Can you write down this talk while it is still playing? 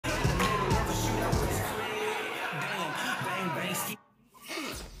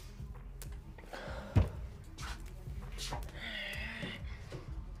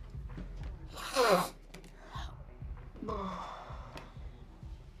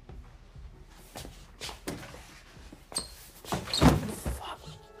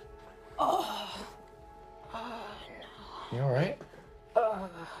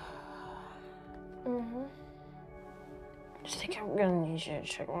should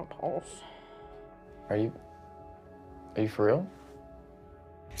check my pulse. Are you for real?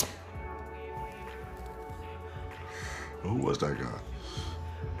 Who was that guy?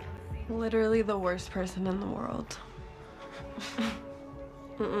 Literally the worst person in the world.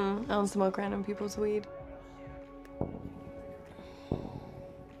 I don't smoke random people's weed.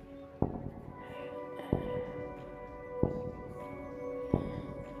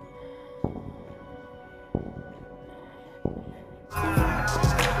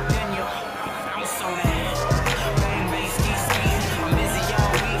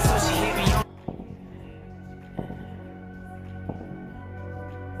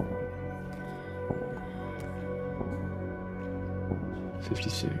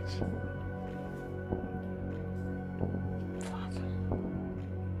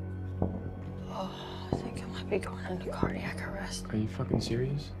 Be going into cardiac arrest. Are you fucking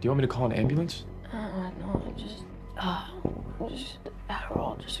serious? Do you want me to call an ambulance? No, just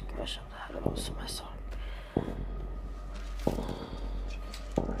Adderall. Just give myself the Adderall to my son.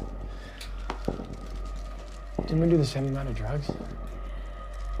 Didn't we do the same amount of drugs?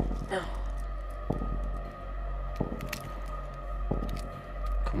 No.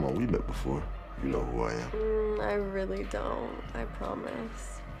 Come on, we met before. You know who I am. I really don't. I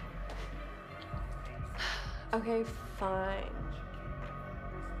promise. Okay, fine.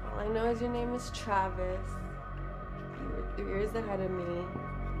 All I know is your name is Travis. You were 3 years ahead of me.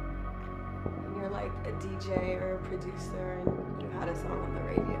 And you're like a DJ or a producer and you had a song on the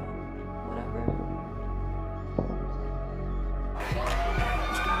radio. Whatever.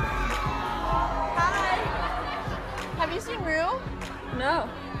 Hi! Have you seen Rue? No.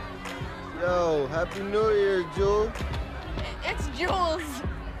 Yo, Happy New Year, Jules. It's Jules.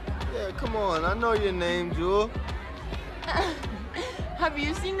 Yeah, come on. I know your name, Jules. Have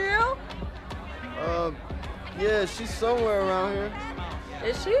you seen Rue? Yeah, she's somewhere around here.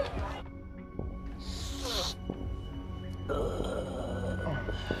 Is she? Oh,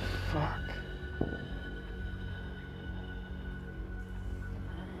 fuck.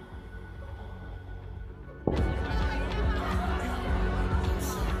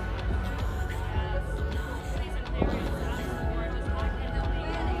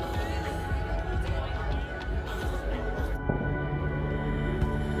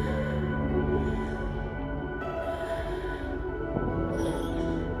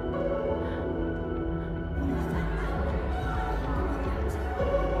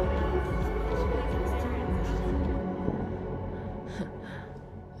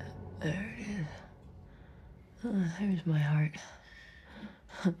 There's my heart.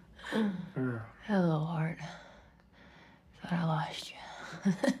 Hello, heart. Thought I lost you.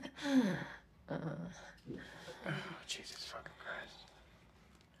 Oh, Jesus fucking Christ.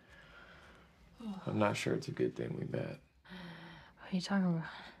 I'm not sure it's a good thing we met. What are you talking about?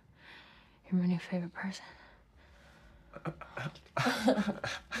 You're my new favorite person.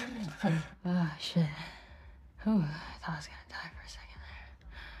 Oh, shit. Ooh, I thought I was gonna die for a second there.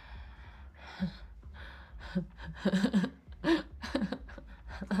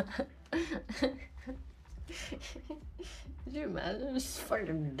 Could you imagine? Just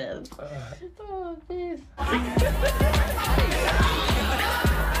fucking dead. Oh, jeez.